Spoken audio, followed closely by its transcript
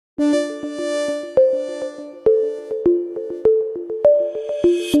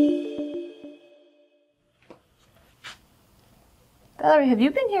Valerie, have you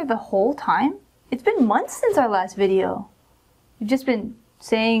been here the whole time? It's been months since our last video. You've just been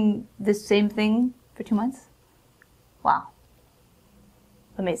saying this same thing for 2 months? Wow.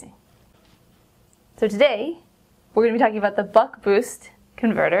 Amazing. So today, we're going to be talking about the buck-boost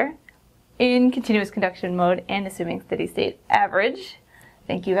converter in continuous conduction mode and assuming steady state average.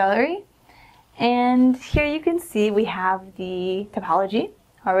 Thank you, Valerie. And here you can see we have the topology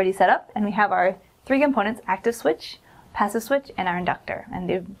already set up, and we have our 3 components: active switch, passive switch, and our inductor. And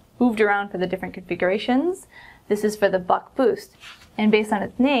they've moved around for the different configurations. This is for the buck boost. And based on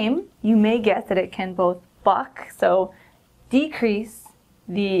its name, you may guess that it can both buck, so decrease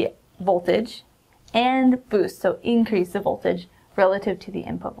the voltage, and boost, so increase the voltage relative to the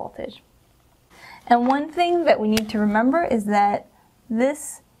input voltage. And one thing that we need to remember is that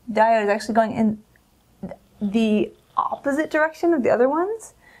this diode is actually going in the opposite direction of the other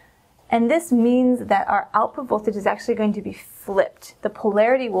ones. And this means that our output voltage is actually going to be flipped. The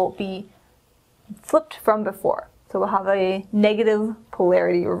polarity will be flipped from before. So we'll have a negative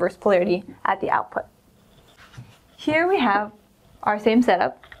polarity, reverse polarity at the output. Here we have our same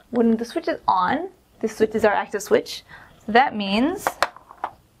setup. When the switch is on, this switch is our active switch. So that means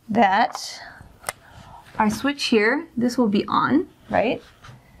that our switch here, this will be on, right?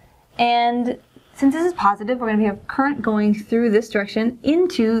 And since this is positive, we're going to have current going through this direction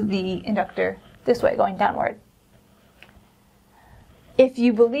into the inductor this way, going downward. If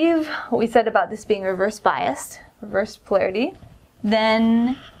you believe what we said about this being reverse biased, reverse polarity,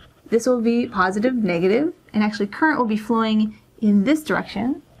 then this will be positive, negative, and actually current will be flowing in this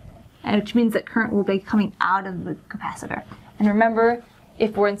direction, which means that current will be coming out of the capacitor. And remember,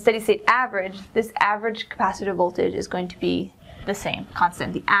 if we're in steady state average, this average capacitor voltage is going to be the same,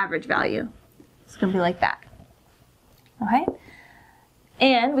 constant, the average value. It's going to be like that. Okay?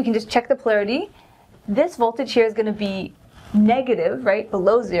 And we can just check the polarity. This voltage here is going to be negative, right,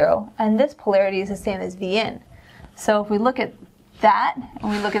 below 0, and this polarity is the same as Vin. So if we look at that, and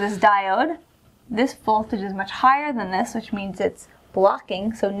we look at this diode, this voltage is much higher than this, which means it's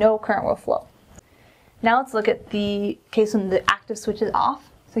blocking, so no current will flow. Now let's look at the case when the active switch is off.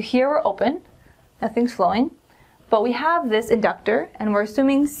 So here we're open, nothing's flowing, but we have this inductor, and we're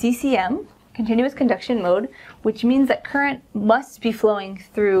assuming CCM, continuous conduction mode, which means that current must be flowing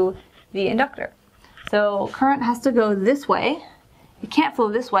through the inductor. So current has to go this way. It can't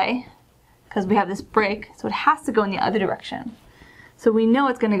flow this way because we have this break, so it has to go in the other direction. So we know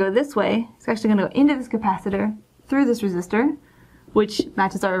it's going to go this way. It's actually going to go into this capacitor, through this resistor, which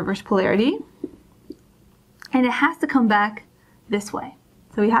matches our reverse polarity. And it has to come back this way.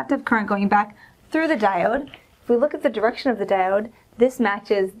 So we have to have current going back through the diode. If we look at the direction of the diode, this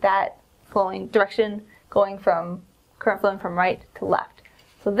matches that flowing direction going from current flowing from right to left.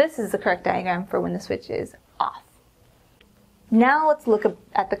 So this is the correct diagram for when the switch is off. Now let's look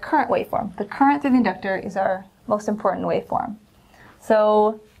at the current waveform. The current through the inductor is our most important waveform.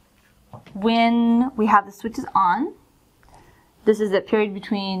 So when we have the switches on, this is the period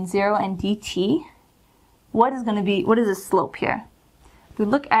between 0 and dt. What is the slope here? If we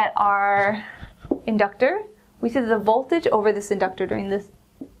look at our inductor, we see that the voltage over this inductor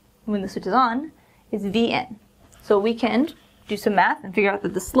when the switch is on is Vn. So we can do some math and figure out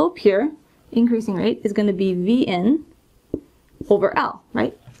that the slope here, increasing rate, is going to be Vn over L,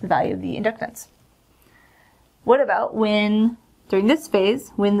 right? The value of the inductance. What about during this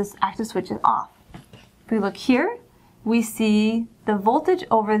phase, when this active switch is off? If we look here, we see the voltage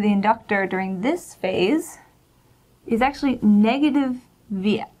over the inductor during this phase is actually negative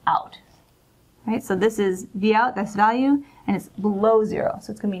V out. Right? So this is V out, that's value, and it's below 0.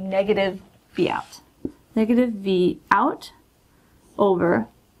 So it's going to be negative V out. Negative V out over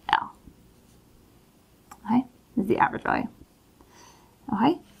L. Okay? This is the average value.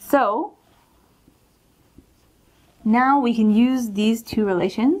 Okay? So now we can use these two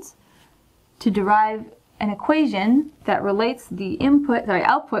relations to derive an equation that relates the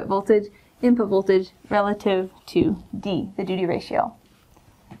output voltage, input voltage relative to D, the duty ratio.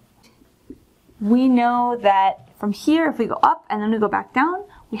 We know that from here, if we go up and then we go back down,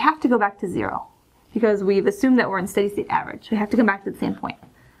 we have to go back to 0 because we've assumed that we're in steady state average. We have to come back to the same point.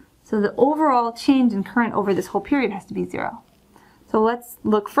 So the overall change in current over this whole period has to be 0. So let's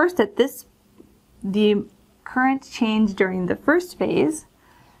look first at the current change during the first phase.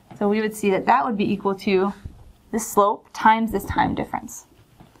 So we would see that that would be equal to this slope times this time difference.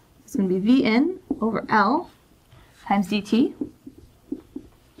 It's going to be Vn over L times dt.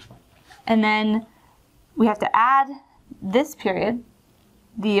 And then we have to add this period,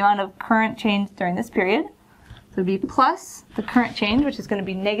 the amount of current change during this period. So it would be plus the current change, which is going to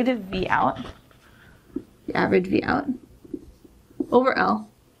be negative V out, the average V out, over L.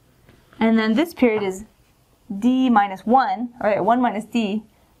 And then this period is d minus 1, or 1 minus d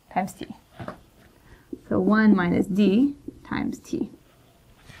times t. So 1 minus d times t.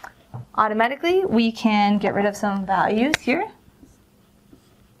 Automatically, we can get rid of some values here.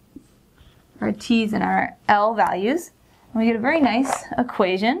 Our t's and our L values. And we get a very nice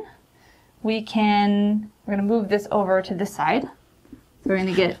equation. We're going to move this over to this side. So we're going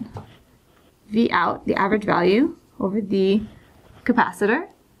to get V out, the average value, over the capacitor,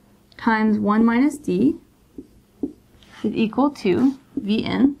 times 1 minus d is equal to V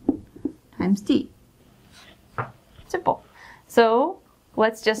in times t. Simple. So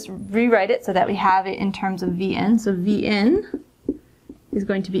let's just rewrite it so that we have it in terms of V in. So V in is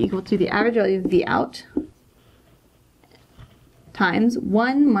going to be equal to the average value of V out times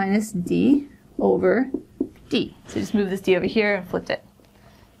 1 minus d over d. So just move this d over here and flip it.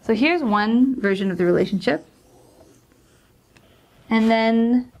 So here's one version of the relationship. And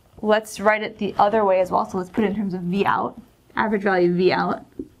then let's write it the other way as well. So let's put it in terms of V out, average value of V out.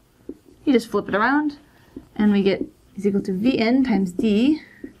 You just flip it around, and we get is equal to V in times d,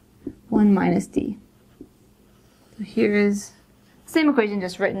 1 minus d. So here is the same equation,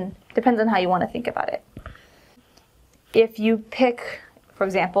 just written, depends on how you want to think about it. If you pick, for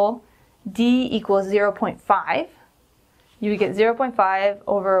example, d equals 0.5, you would get 0.5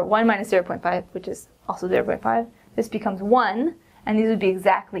 over 1 minus 0.5, which is also 0.5. This becomes 1, and these would be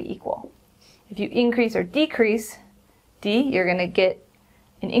exactly equal. If you increase or decrease d, you're going to get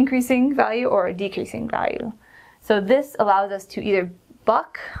an increasing value or a decreasing value. So this allows us to either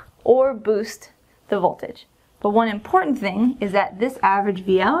buck or boost the voltage. But one important thing is that this average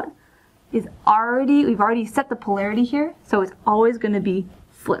V out is we've already set the polarity here, so it's always going to be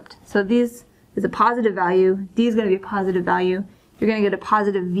flipped. So this is a positive value, D is going to be a positive value. You're going to get a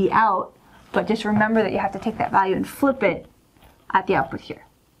positive V out, but just remember that you have to take that value and flip it at the output here.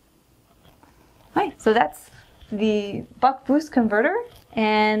 Right, so that's the buck-boost converter,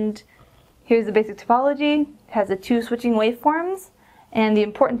 and here's the basic topology. It has the two switching waveforms, and the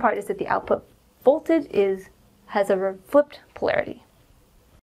important part is that the output voltage has a flipped polarity.